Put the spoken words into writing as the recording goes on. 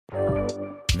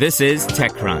This is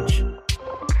TechCrunch.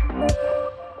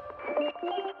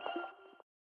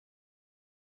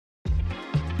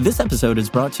 This episode is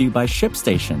brought to you by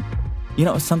ShipStation. You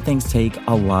know, some things take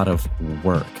a lot of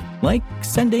work, like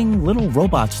sending little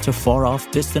robots to far-off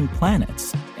distant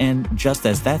planets. And just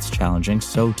as that's challenging,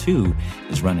 so too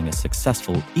is running a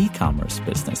successful e-commerce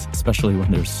business, especially when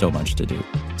there's so much to do.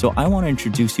 So I want to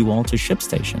introduce you all to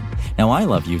ShipStation. Now, I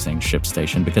love using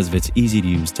ShipStation because of its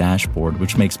easy-to-use dashboard,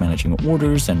 which makes managing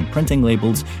orders and printing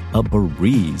labels a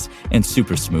breeze and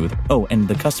super smooth. Oh, and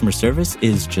the customer service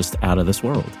is just out of this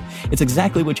world. It's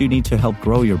exactly what you need to help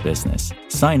grow your business.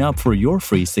 Sign up for your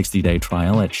free 60-day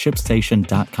trial at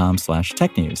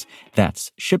shipstation.com/technews.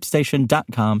 That's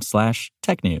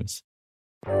shipstation.com/technews.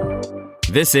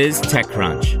 This is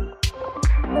TechCrunch.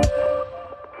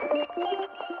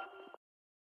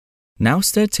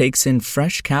 Nowsta takes in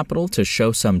fresh capital to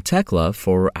show some tech love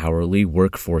for hourly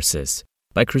workforces,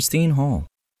 by Christine Hall.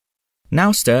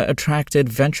 Nowsta attracted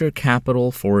venture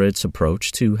capital for its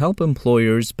approach to help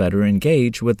employers better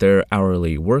engage with their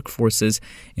hourly workforces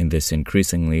in this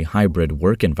increasingly hybrid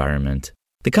work environment.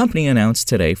 The company announced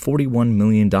today $41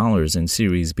 million in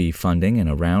Series B funding in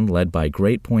a round led by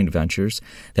Great Point Ventures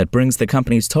that brings the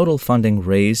company's total funding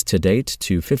raised to date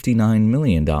to $59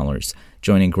 million.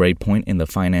 Joining Great Point in the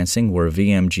financing were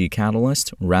VMG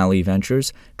Catalyst, Rally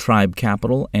Ventures, Tribe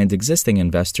Capital, and existing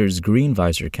investors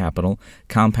Greenvisor Capital,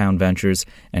 Compound Ventures,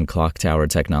 and Clock Tower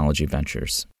Technology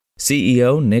Ventures.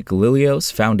 CEO Nick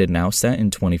Lilios founded Nowsta in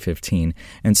 2015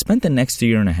 and spent the next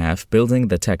year and a half building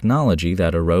the technology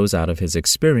that arose out of his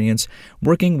experience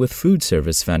working with food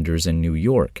service vendors in New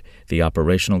York. The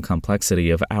operational complexity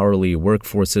of hourly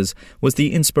workforces was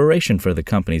the inspiration for the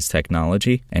company's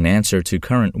technology, an answer to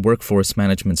current workforce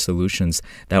management solutions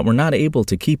that were not able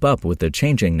to keep up with the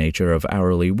changing nature of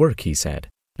hourly work, he said.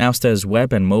 Nowsta's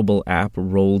web and mobile app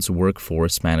rolls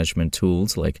workforce management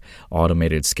tools like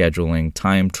automated scheduling,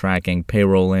 time tracking,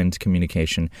 payroll, and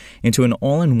communication into an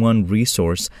all-in-one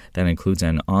resource that includes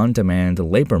an on-demand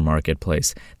labor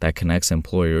marketplace that connects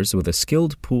employers with a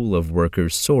skilled pool of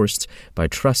workers sourced by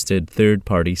trusted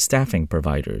third-party staffing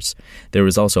providers. There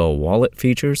is also a wallet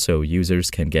feature so users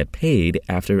can get paid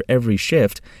after every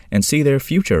shift and see their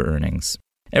future earnings.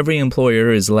 Every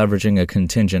employer is leveraging a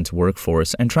contingent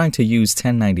workforce and trying to use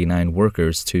 1099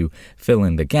 workers to fill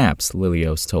in the gaps,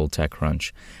 Lilios told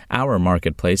TechCrunch. Our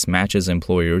marketplace matches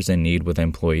employers in need with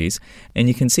employees, and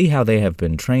you can see how they have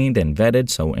been trained and vetted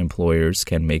so employers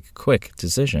can make quick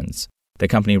decisions. The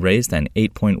company raised an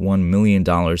 $8.1 million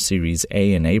Series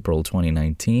A in April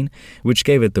 2019, which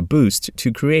gave it the boost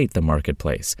to create the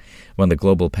marketplace. When the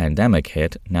global pandemic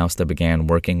hit, Nowsta began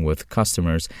working with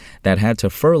customers that had to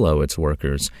furlough its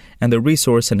workers, and the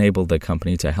resource enabled the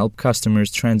company to help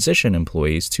customers transition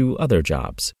employees to other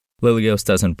jobs. Lilios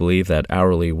doesn't believe that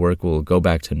hourly work will go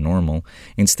back to normal.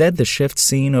 Instead, the shift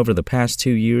seen over the past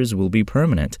 2 years will be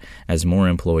permanent, as more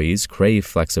employees crave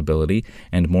flexibility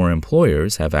and more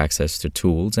employers have access to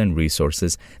tools and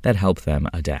resources that help them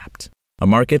adapt. A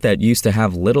market that used to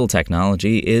have little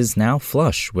technology is now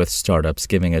flush with startups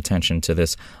giving attention to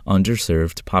this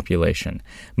underserved population.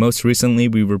 Most recently,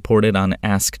 we reported on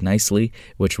Ask Nicely,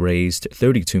 which raised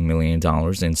 $32 million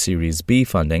in Series B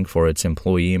funding for its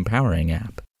employee empowering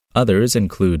app. Others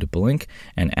include Blink,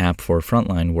 an app for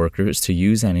frontline workers to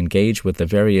use and engage with the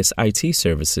various IT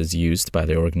services used by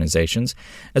their organizations,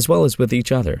 as well as with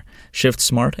each other.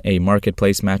 ShiftSmart, a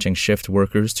marketplace matching shift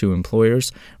workers to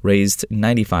employers, raised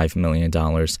 $95 million,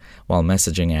 while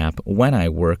messaging app When I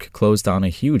Work closed on a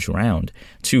huge round,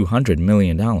 $200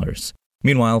 million.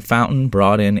 Meanwhile, Fountain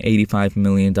brought in $85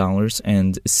 million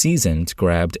and Seasoned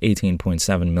grabbed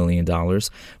 $18.7 million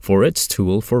for its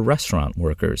tool for restaurant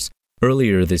workers.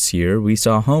 Earlier this year, we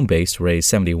saw Homebase raise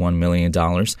 $71 million,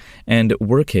 and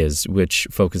WorkHis, which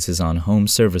focuses on home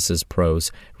services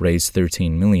pros, raised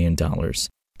 $13 million.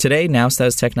 Today,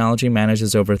 Nowsta's technology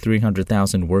manages over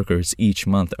 300,000 workers each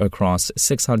month across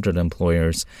 600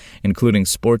 employers, including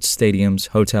sports stadiums,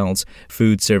 hotels,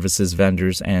 food services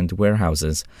vendors, and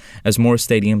warehouses. As more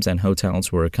stadiums and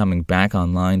hotels were coming back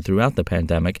online throughout the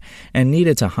pandemic and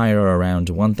needed to hire around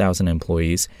 1,000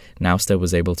 employees, Nowsta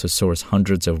was able to source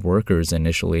hundreds of workers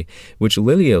initially, which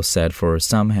Lilios said for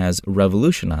some has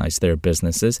revolutionized their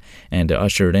businesses and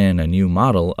ushered in a new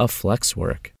model of flex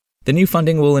work. The new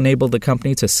funding will enable the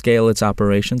company to scale its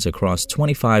operations across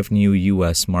 25 new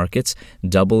U.S. markets,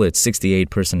 double its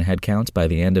 68-person headcount by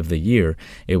the end of the year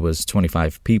 — it was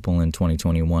 25 people in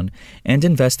 2021 — and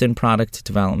invest in product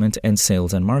development and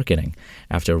sales and marketing.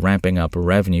 After ramping up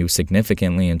revenue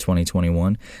significantly in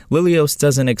 2021, Lilios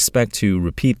doesn't expect to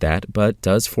repeat that, but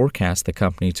does forecast the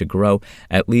company to grow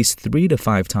at least 3 to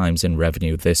 5 times in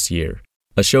revenue this year.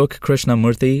 Ashok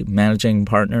Krishnamurthy, managing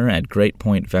partner at Great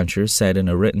Point Ventures, said in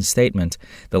a written statement,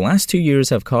 "The last 2 years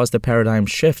have caused a paradigm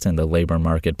shift in the labor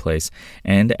marketplace,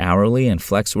 and hourly and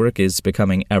flex work is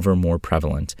becoming ever more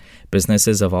prevalent.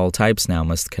 Businesses of all types now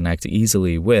must connect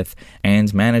easily with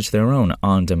and manage their own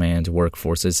on-demand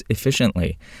workforces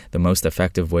efficiently. The most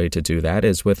effective way to do that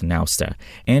is with Nowsta,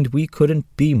 and we couldn't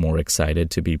be more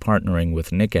excited to be partnering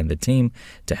with Nick and the team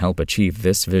to help achieve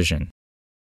this vision."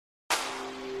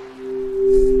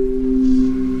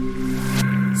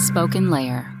 Spoken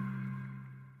Layer.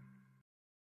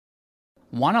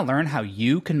 Want to learn how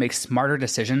you can make smarter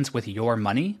decisions with your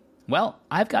money? Well,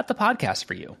 I've got the podcast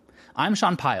for you. I'm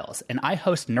Sean Piles, and I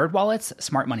host NerdWallet's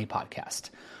Smart Money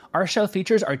Podcast. Our show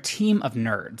features our team of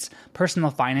nerds, personal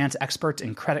finance experts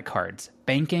in credit cards,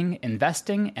 banking,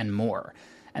 investing, and more.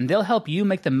 And they'll help you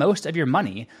make the most of your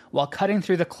money while cutting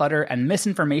through the clutter and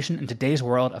misinformation in today's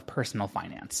world of personal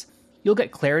finance. You'll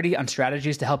get clarity on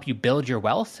strategies to help you build your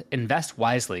wealth, invest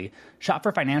wisely, shop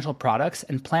for financial products,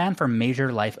 and plan for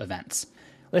major life events.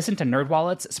 Listen to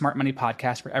NerdWallet's Smart Money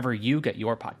Podcast wherever you get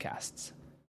your podcasts.